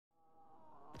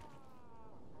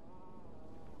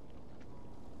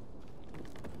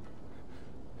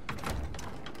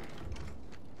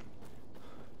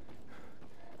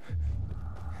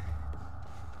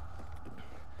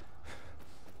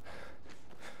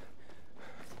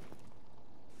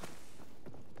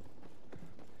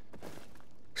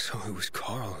know it was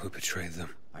Carl who betrayed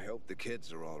them. I hope the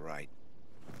kids are all right.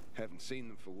 Haven't seen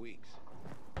them for weeks.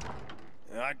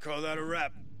 I'd call that a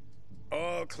wrap.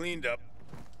 All cleaned up.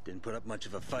 Didn't put up much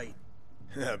of a fight.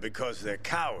 Yeah, because they're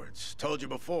cowards. Told you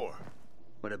before.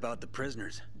 What about the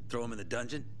prisoners? Throw them in the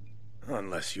dungeon?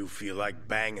 Unless you feel like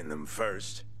banging them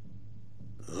first.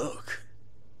 Look.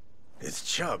 It's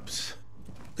Chubbs.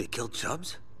 They killed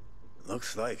Chubbs?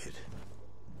 Looks like it.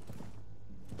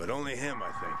 But only him,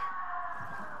 I think.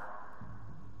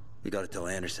 We gotta tell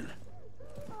Anderson.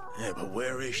 Yeah, but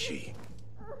where is she?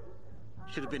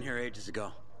 Should have been here ages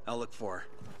ago. I'll look for her.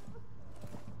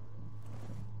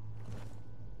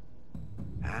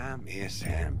 I miss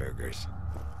hamburgers.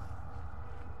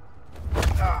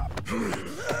 What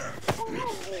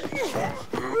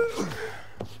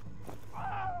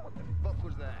the fuck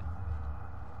was that?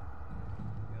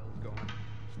 Hell's going.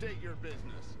 State your business.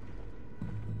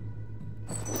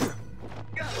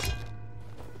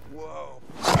 Whoa.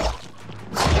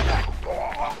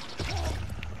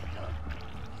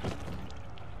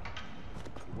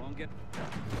 You won't get...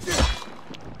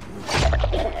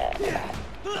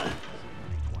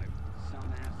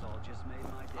 Some asshole just made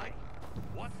my day.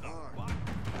 What the fuck?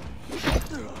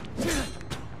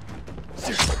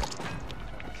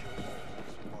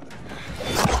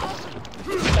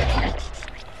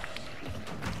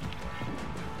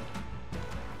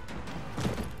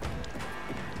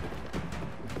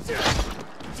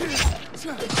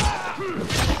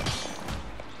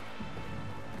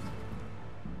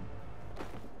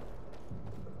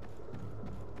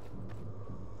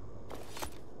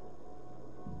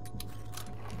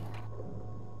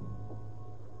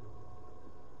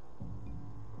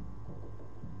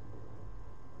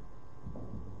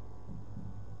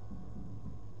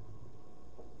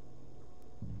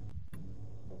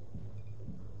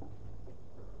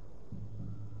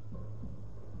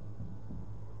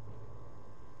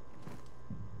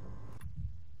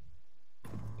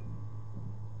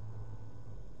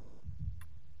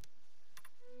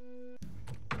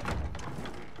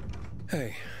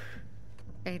 Hey.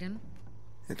 Aiden?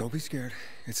 Yeah, don't be scared.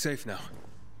 It's safe now.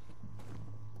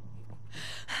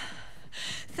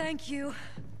 Thank you.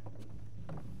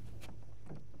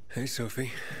 Hey,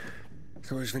 Sophie.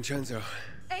 So where's Vincenzo?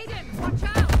 Aiden, watch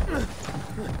out!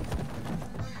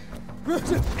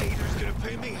 Ader's gonna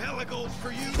pay me hella gold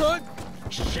for you. Run!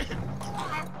 Shit.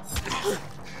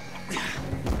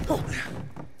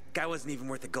 Guy wasn't even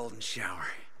worth the golden shower.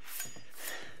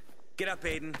 Get up,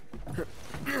 Aiden.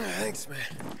 Thanks, man.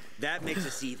 That makes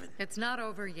us even. It's not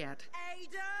over yet.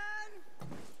 Aiden!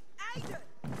 Aiden!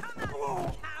 Come out,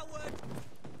 you coward!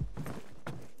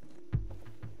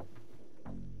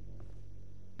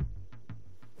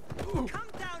 Come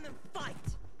down and fight!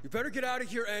 You better get out of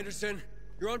here, Anderson.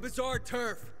 You're on Bazaar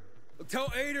turf. Look,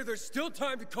 tell Ader there's still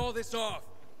time to call this off.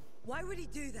 Why would he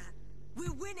do that?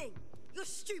 We're winning! You're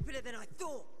stupider than I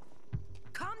thought!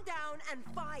 Calm down and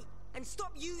fight! And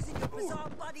stop using your bizarre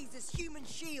buddies as human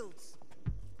shields!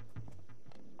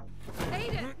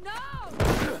 Aiden, no!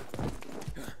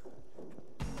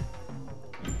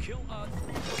 You kill us,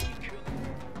 we kill you.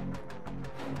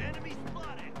 Enemy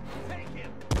spotted. Take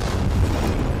him.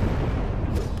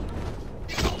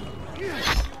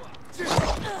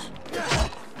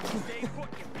 Stay put,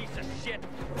 you piece of shit.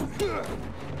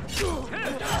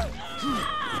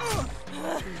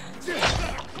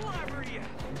 Clever you.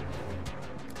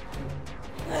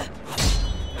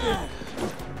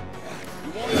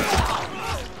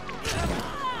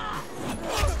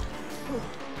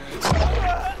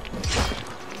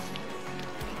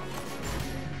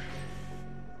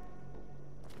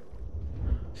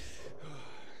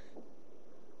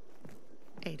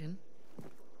 Aiden,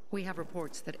 we have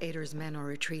reports that Ader's men are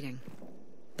retreating.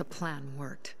 The plan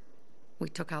worked. We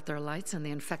took out their lights and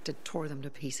the infected tore them to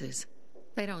pieces.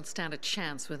 They don't stand a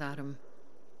chance without him.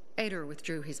 Ader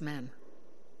withdrew his men.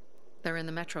 They're in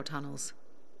the metro tunnels.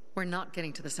 We're not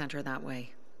getting to the center that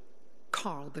way.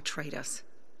 Carl betrayed us.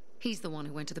 He's the one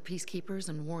who went to the Peacekeepers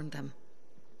and warned them.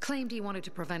 Claimed he wanted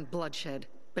to prevent bloodshed,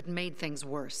 but made things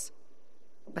worse.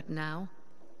 But now,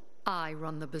 I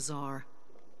run the Bazaar.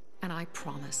 And I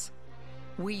promise,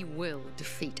 we will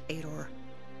defeat Ader.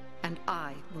 And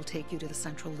I will take you to the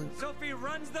Central Loop. Sophie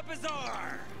runs the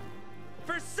Bazaar!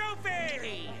 For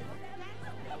Sophie!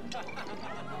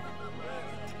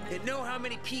 You know how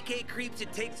many PK creeps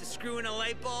it takes to screw in a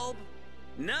light bulb?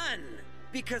 None!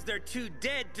 Because they're too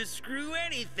dead to screw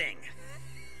anything!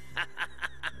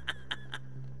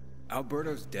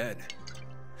 Alberto's dead.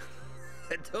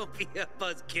 Don't be a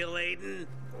buzzkill, Aiden.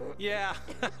 Yeah.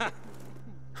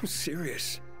 I'm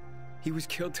serious. He was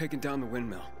killed taking down the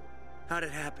windmill. How'd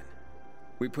it happen?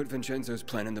 We put Vincenzo's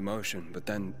plan into motion, but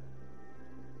then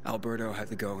Alberto had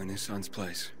to go in his son's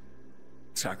place.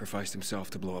 Sacrificed himself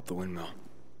to blow up the windmill.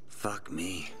 Fuck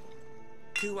me.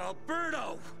 To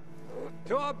Alberto!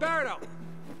 To Alberto!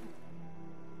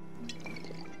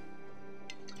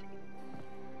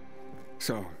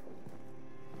 So,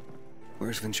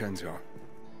 where's Vincenzo?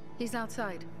 He's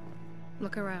outside.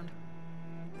 Look around.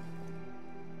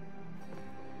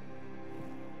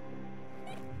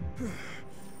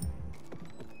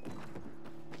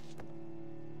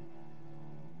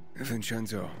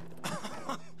 Vincenzo.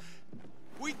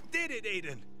 We did it,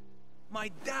 Aiden! My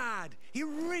dad, he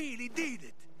really did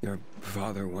it! Your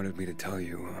father wanted me to tell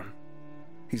you,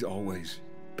 he's always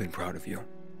been proud of you.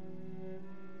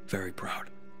 Very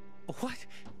proud. What?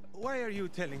 Why are you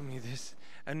telling me this,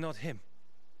 and not him?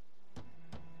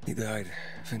 He died,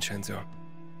 Vincenzo.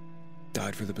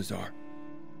 Died for the bazaar.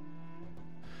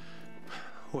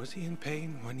 Was he in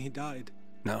pain when he died?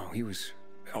 No, he was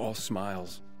all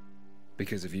smiles.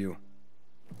 Because of you.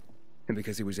 And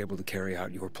because he was able to carry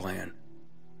out your plan.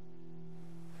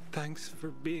 Thanks for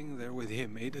being there with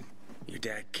him, Aiden. Your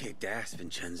dad kicked ass,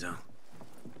 Vincenzo.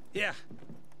 Yeah,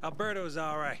 Alberto's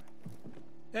all right.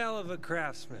 Hell of a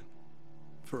craftsman.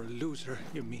 For a loser,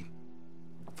 you mean?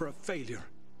 For a failure.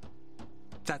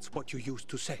 That's what you used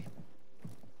to say.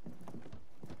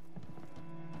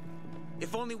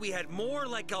 If only we had more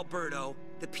like Alberto,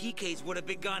 the PKs would have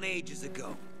been gone ages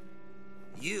ago.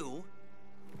 You,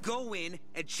 go in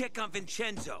and check on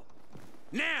Vincenzo.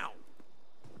 Now!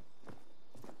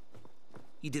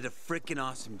 You did a frickin'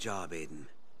 awesome job, Aiden.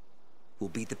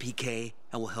 We'll beat the PK,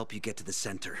 and we'll help you get to the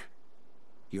center.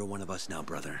 You're one of us now,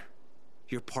 brother.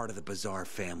 You're part of the Bazaar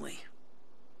family.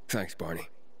 Thanks, Barney.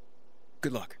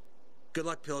 Good luck. Good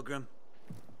luck, Pilgrim.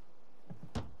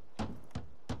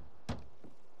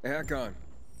 Hey, Hakon.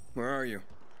 Where are you?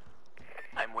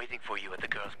 I'm waiting for you at the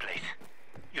girl's place.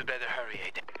 You'd better hurry,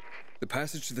 Aiden. The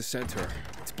passage to the center.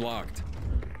 It's blocked.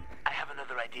 I have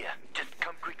another idea. Just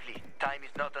come quickly. Time is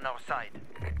not on our side.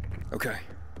 Okay.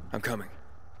 I'm coming.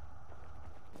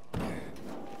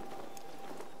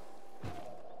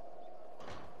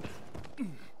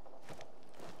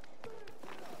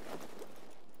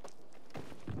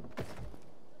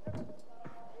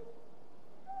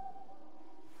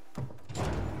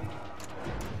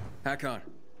 Hakon.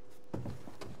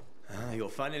 You're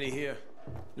finally here.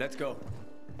 Let's go.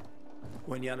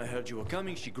 When Yana heard you were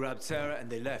coming, she grabbed Sarah and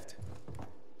they left.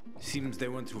 Seems they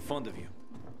weren't too fond of you.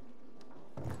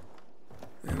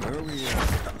 And where are we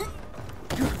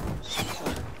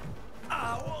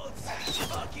What?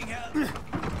 Fucking hell!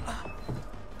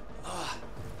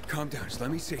 Calm down, just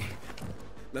let me see.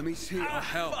 Let me see, I'll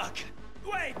help. Fuck!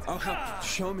 Wait! I'll help,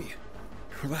 show me.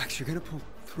 Relax, you're gonna pull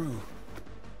through.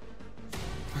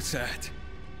 What's that?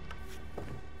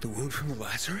 The wound from the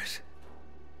Lazarus?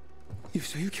 You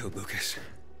say you killed Lucas.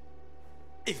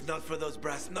 If not for those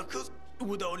brass knuckles, it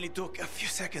would only took a few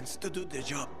seconds to do the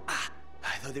job.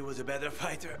 I thought he was a better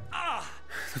fighter.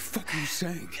 The fuck are you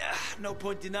saying? No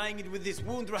point denying it with this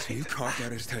wound, right? So you carved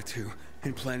out his tattoo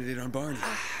and planted it on Barney.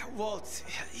 Waltz,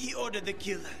 he ordered the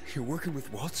kill. You're working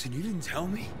with Waltz and you didn't tell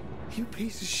me? You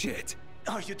piece of shit.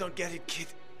 Oh, you don't get it, kid.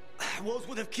 Waltz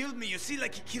would have killed me, you see,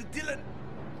 like he killed Dylan.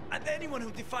 And anyone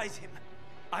who defies him.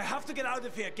 I have to get out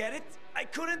of here, get it? I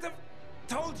couldn't have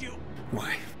told you.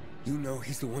 Why? You know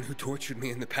he's the one who tortured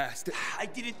me in the past. I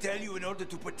didn't tell you in order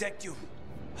to protect you.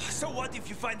 So what if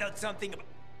you find out something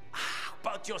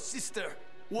about your sister?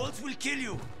 Waltz will kill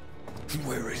you.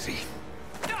 Where is he?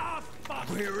 Fuck!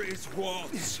 Where is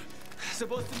Waltz?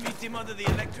 Supposed to meet him under the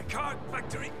electric car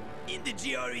factory in the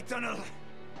GRE tunnel.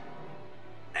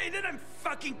 Hey, then I'm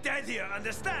fucking dead here,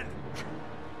 understand?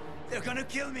 They're gonna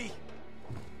kill me.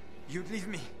 You'd leave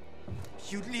me.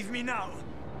 You'd leave me now.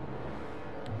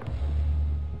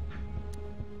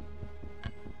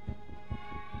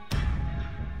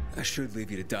 I should leave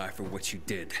you to die for what you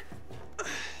did.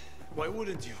 Why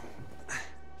wouldn't you?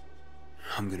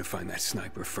 I'm gonna find that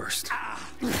sniper first.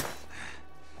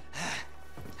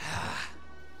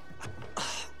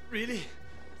 Really?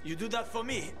 You do that for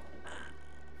me?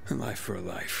 A life for a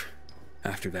life.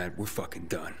 After that, we're fucking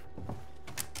done.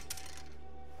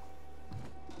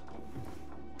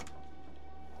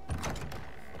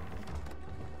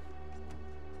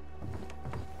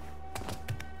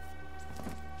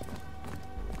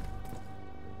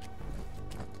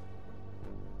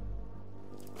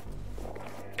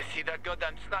 See that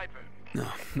goddamn sniper? No,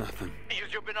 nothing.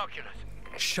 Use your binoculars.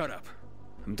 Shut up.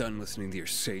 I'm done listening to your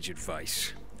sage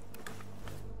advice.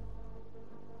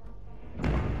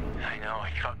 I know,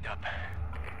 I fucked up.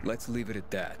 Let's leave it at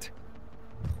that.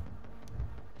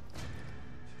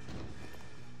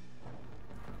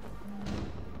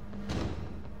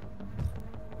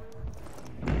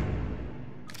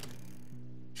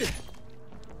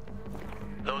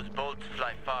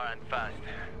 fly far and fast.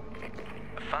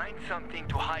 Find something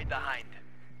to hide behind.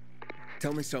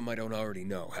 Tell me something I don't already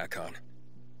know, Hakon.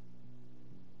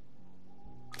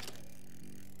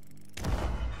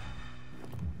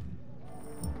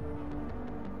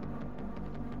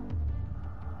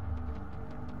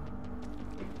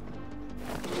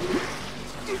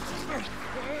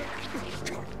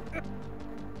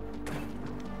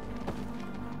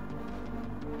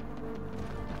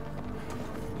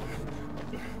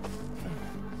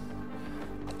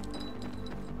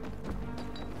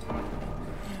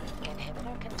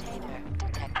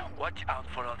 Watch out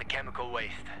for all the chemical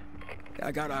waste.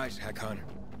 I got eyes, Hakon.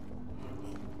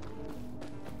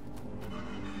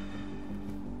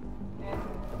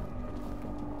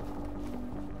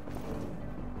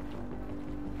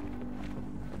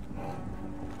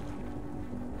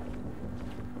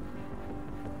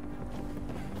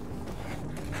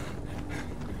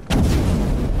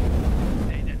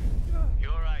 Aiden, you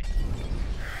alright?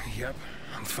 Yep,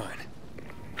 I'm fine.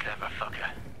 Clever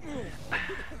fucker.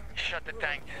 Shut the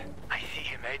tank. I see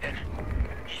him, Aiden.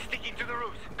 He's sticking to the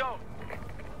roofs. Go!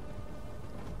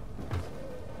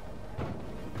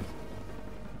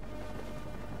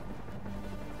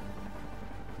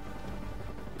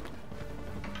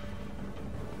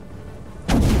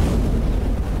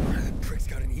 That prick's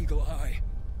got an eagle eye.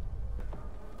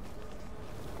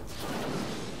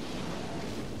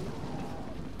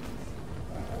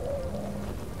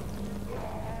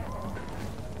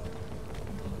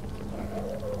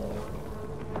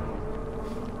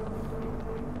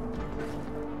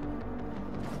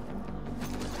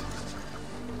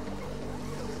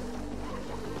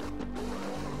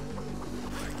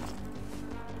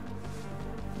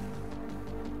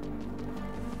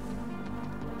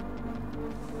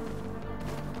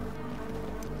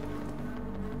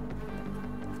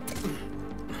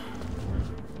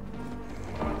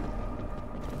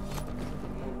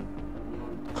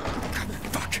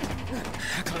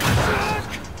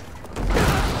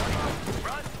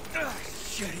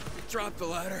 Drop the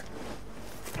ladder.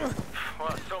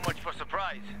 Well, so much for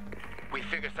surprise. We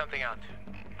figured something out.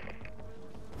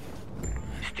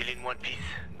 Still in one piece?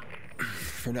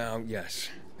 For now, yes.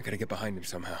 I gotta get behind him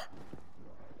somehow.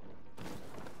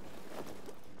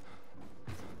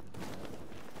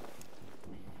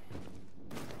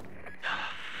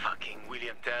 Fucking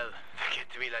William Tell. They get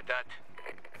to me like that.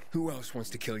 Who else wants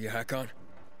to kill you, Hakon?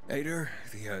 Ader?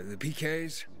 The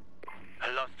PKs? I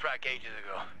lost track ages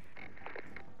ago.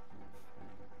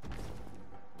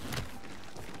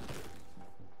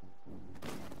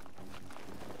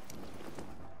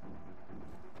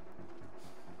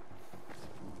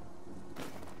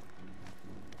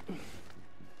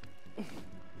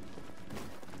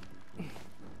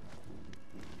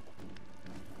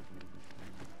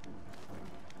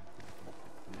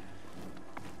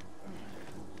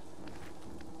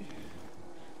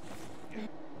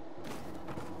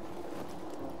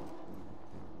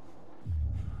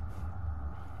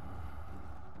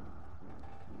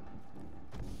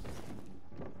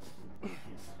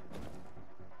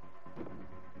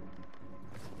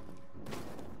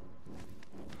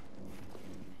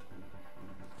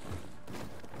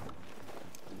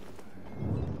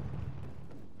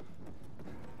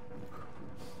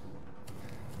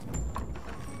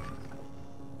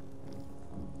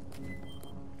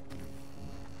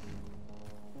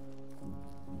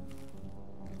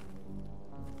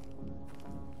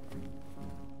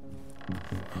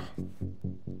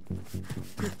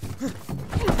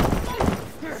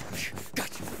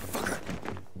 Gotcha, fucker.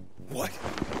 What?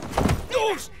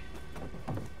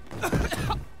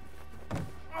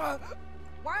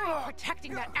 Why are you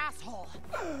protecting that asshole?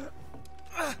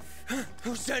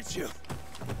 Who sent you?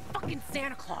 Fucking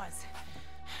Santa Claus.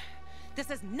 This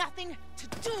has nothing to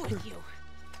do with you.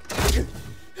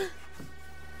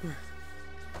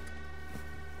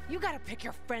 You gotta pick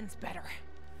your friends better.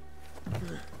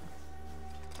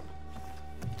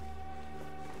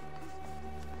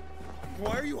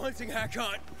 Why are you hunting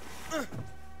Hakon?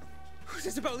 Is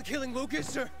this about killing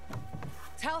Lucas, or?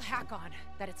 Tell Hakon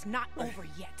that it's not over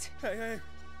yet. Hey,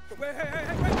 wait!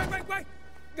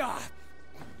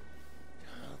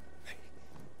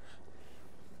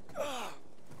 Ah!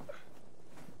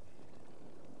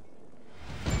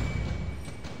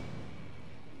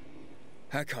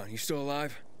 Hakon, you still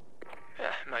alive?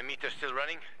 My meter's still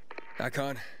running.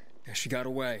 Hakon, yeah, she got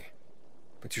away.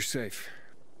 But you're safe.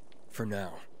 For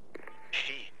now.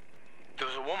 There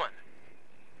was a woman.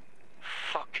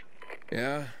 Fuck.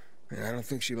 Yeah? And I don't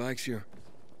think she likes you.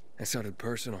 That sounded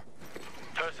personal.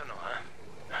 Personal, huh?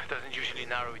 Doesn't usually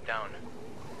narrow it down.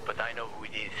 But I know who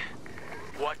it is.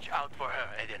 Watch out for her,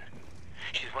 Aiden.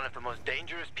 She's one of the most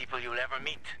dangerous people you'll ever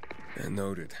meet. And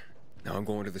noted. Now I'm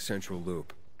going to the Central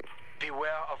Loop.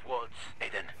 Beware of Waltz,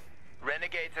 Aiden.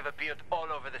 Renegades have appeared all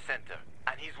over the center,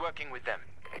 and he's working with them.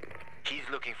 He's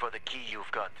looking for the key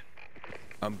you've got.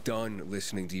 I'm done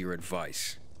listening to your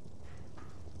advice.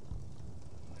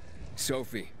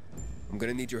 Sophie, I'm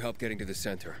gonna need your help getting to the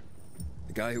center.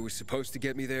 The guy who was supposed to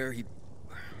get me there,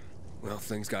 well,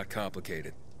 things got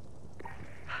complicated.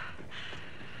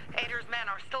 Ader's men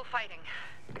are still fighting.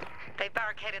 They've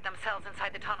barricaded themselves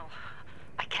inside the tunnel.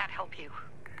 I can't help you.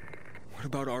 What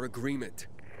about our agreement?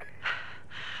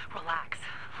 Relax.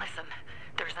 Listen,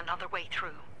 there's another way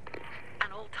through.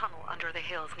 An old tunnel under the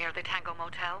hills near the Tango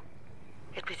Motel.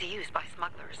 It was used by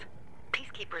smugglers.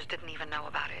 Peacekeepers didn't even know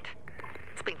about it.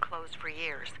 It's been closed for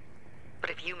years. But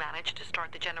if you manage to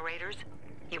start the generators,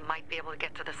 you might be able to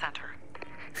get to the center.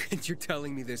 And you're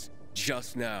telling me this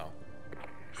just now?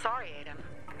 Sorry, Aiden.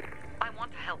 I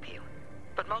want to help you.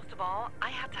 But most of all, I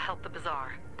had to help the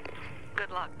Bazaar.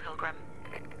 Good luck, Pilgrim.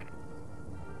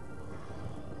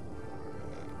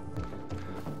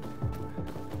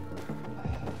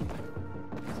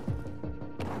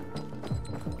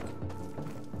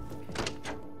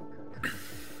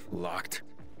 Locked.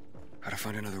 Gotta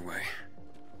find another way.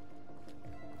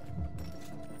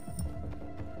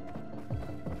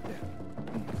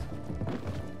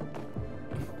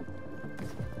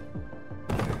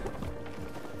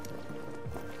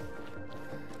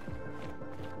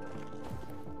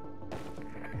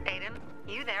 Aiden,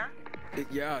 you there?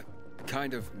 Yeah,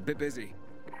 kind of. Bit busy.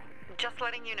 Just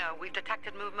letting you know, we've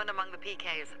detected movement among the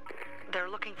PKs. They're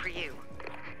looking for you.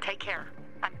 Take care,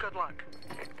 and good luck.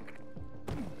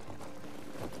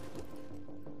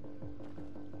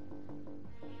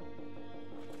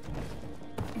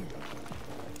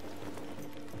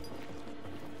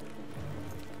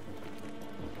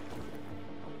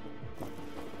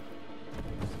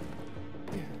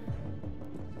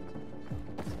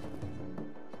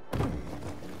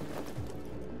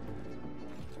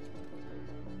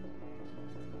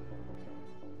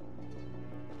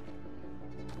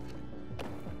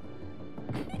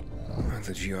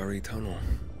 The GRE tunnel.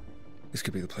 This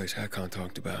could be the place Hakon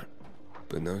talked about.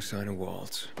 But no sign of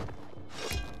Waltz.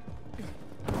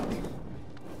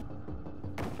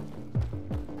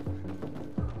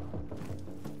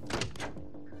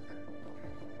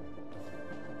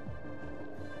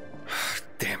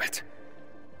 Damn it.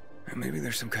 Maybe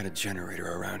there's some kind of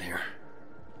generator around here.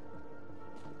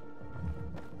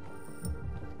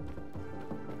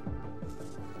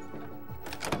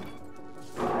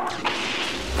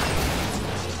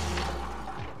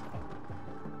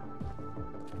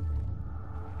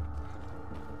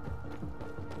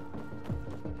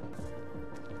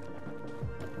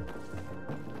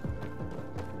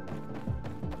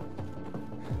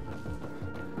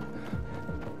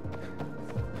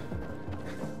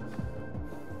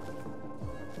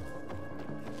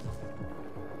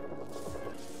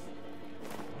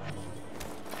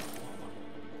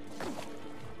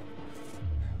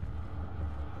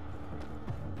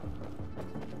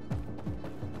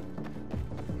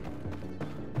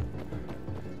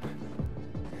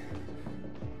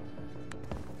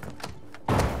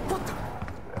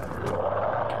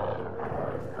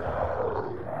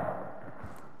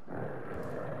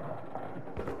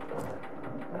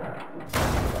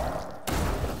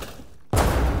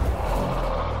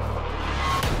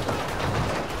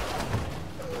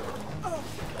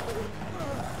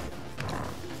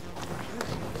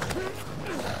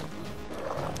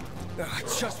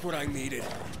 Just what I needed.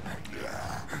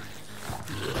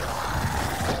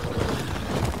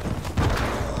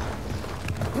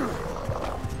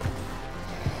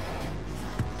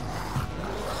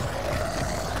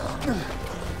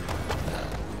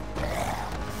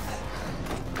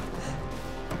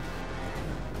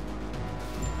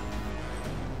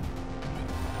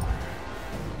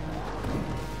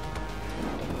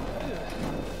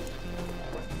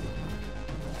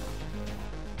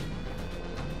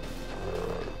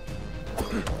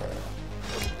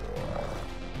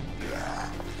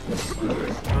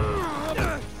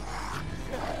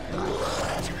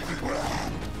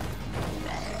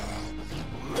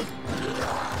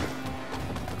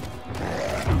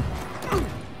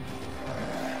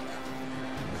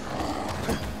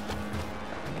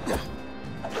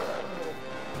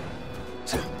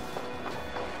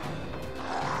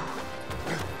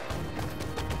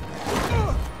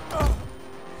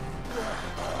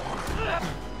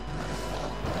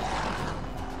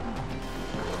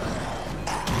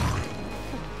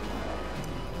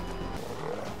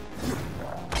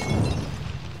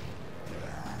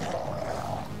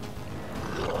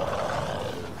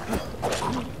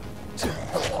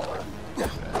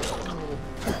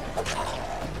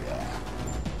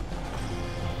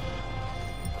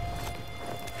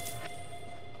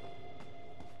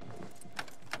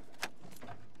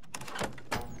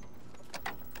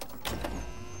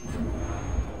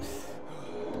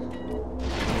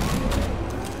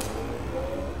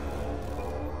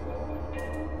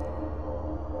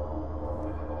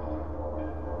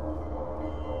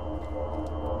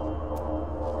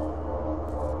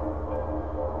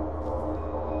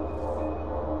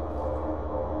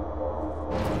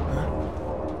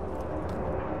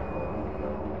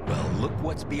 look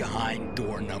what's behind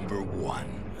door number 1.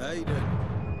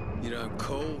 Aiden, you don't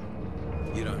call,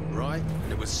 you don't write,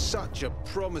 and it was such a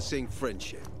promising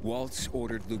friendship. Waltz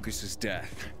ordered Lucas's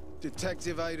death.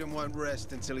 Detective Aiden won't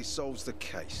rest until he solves the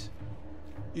case.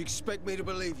 You expect me to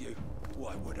believe you?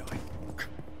 Why would I?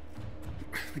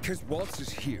 Because Waltz is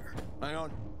here. Hang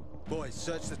on. Boys,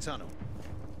 search the tunnel.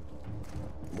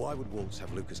 Why would Waltz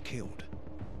have Lucas killed?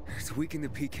 To weaken the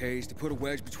PKs, to put a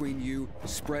wedge between you, to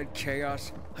spread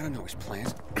chaos. I don't know his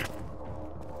plans.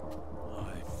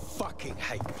 I fucking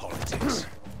hate politics.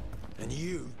 And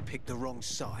you picked the wrong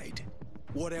side.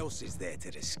 What else is there to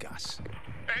discuss?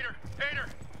 Aider!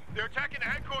 They're attacking the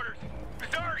headquarters!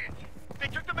 Bizarrians! They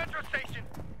took the metro station!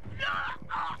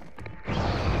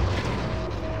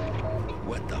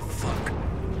 What the fuck?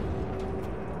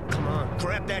 Come on,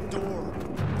 grab that door!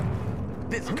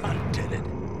 This cunt did it.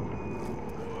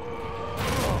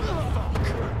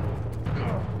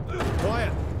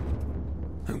 Quiet!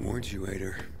 I warned you,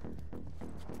 Aider.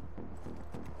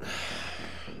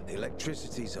 The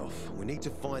electricity's off. We need to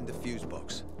find the fuse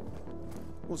box.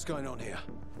 What's going on here?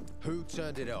 Who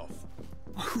turned it off?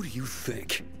 Who do you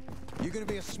think? You're gonna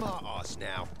be a smart ass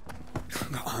now.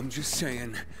 I'm just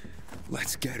saying,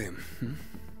 let's get him.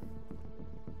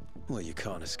 Well, you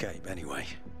can't escape anyway.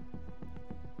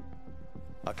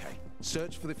 Okay,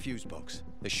 search for the fuse box.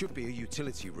 There should be a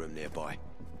utility room nearby.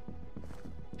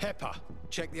 Hepper,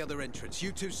 check the other entrance.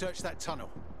 You two search that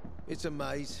tunnel. It's a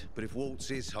maze, but if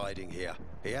Waltz is hiding here,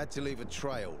 he had to leave a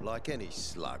trail like any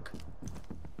slug.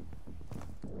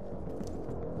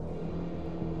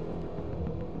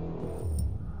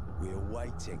 We're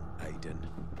waiting, Aiden.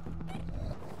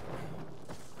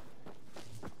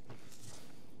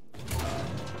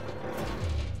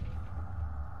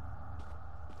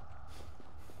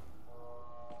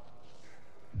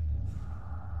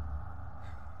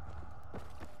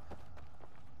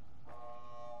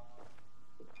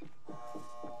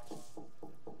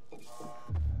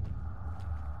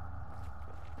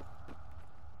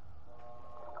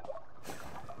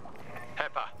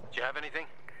 Heppa, do you have anything?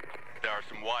 There are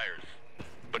some wires,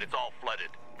 but it's all flooded.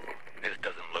 This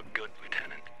doesn't look good,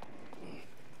 Lieutenant.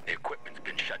 The equipment's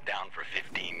been shut down for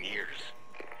 15 years.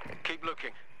 Keep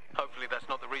looking. Hopefully that's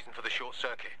not the reason for the short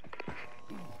circuit.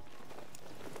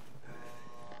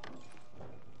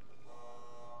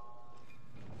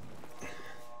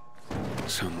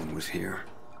 Someone was here.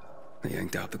 They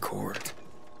yanked out the cord.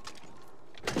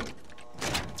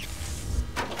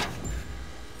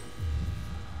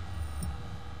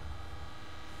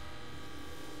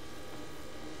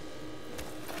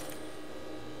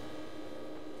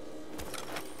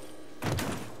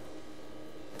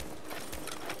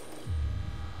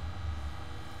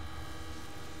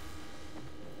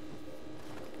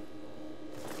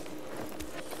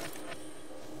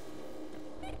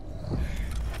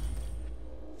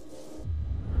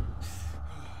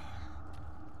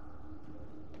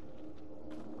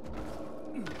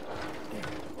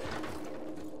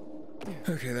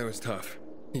 Okay, that was tough.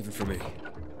 Even for me.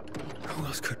 Who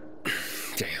else could...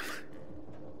 Damn.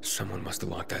 Someone must have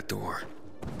locked that door.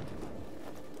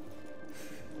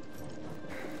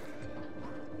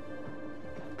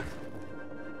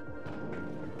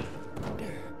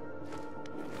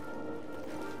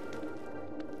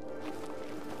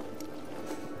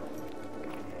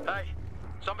 Hey,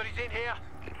 somebody's in here.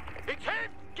 It's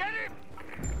him! Get him!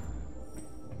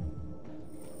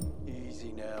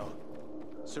 Easy now.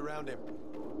 Surround him.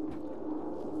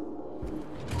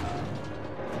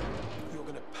 You're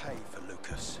gonna pay for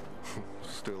Lucas.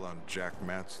 Still on Jack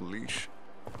Matt's leash?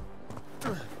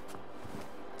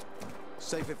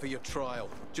 Save it for your trial,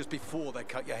 just before they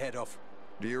cut your head off.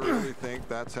 Do you really think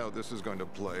that's how this is going to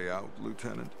play out,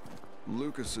 Lieutenant?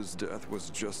 Lucas's death was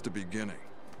just the beginning.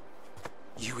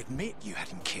 You admit you had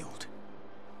him killed.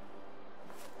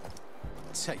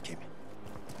 Take him.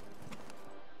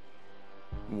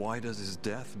 Why does his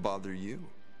death bother you?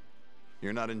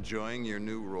 You're not enjoying your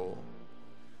new role?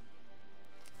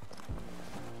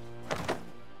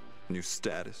 New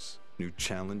status, new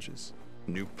challenges,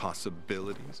 new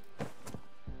possibilities.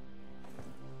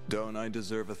 Don't I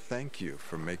deserve a thank you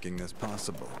for making this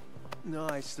possible?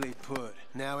 Nicely put.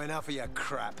 Now enough of your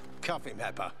crap. Cuff him,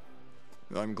 Hepper.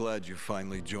 I'm glad you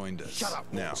finally joined us. Shut up,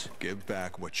 now, Waltz. give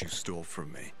back what you stole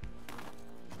from me.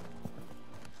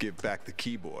 Give back the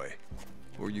key, boy,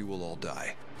 or you will all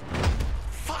die.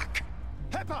 Fuck!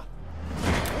 Hepper!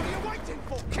 What are you waiting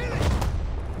for? Kill him!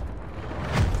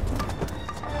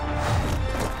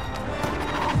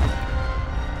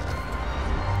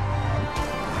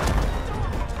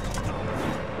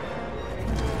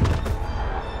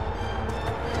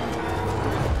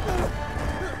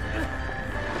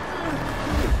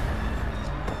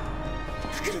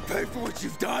 pay for what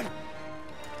you've done?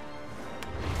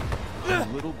 A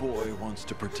little boy wants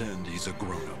to pretend he's a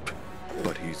grown-up,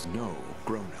 but he's no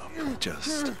grown-up,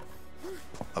 just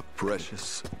a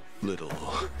precious little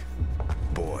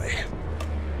boy.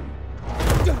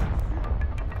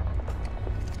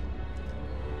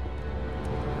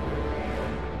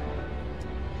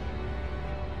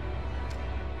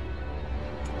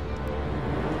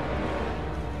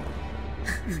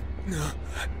 No.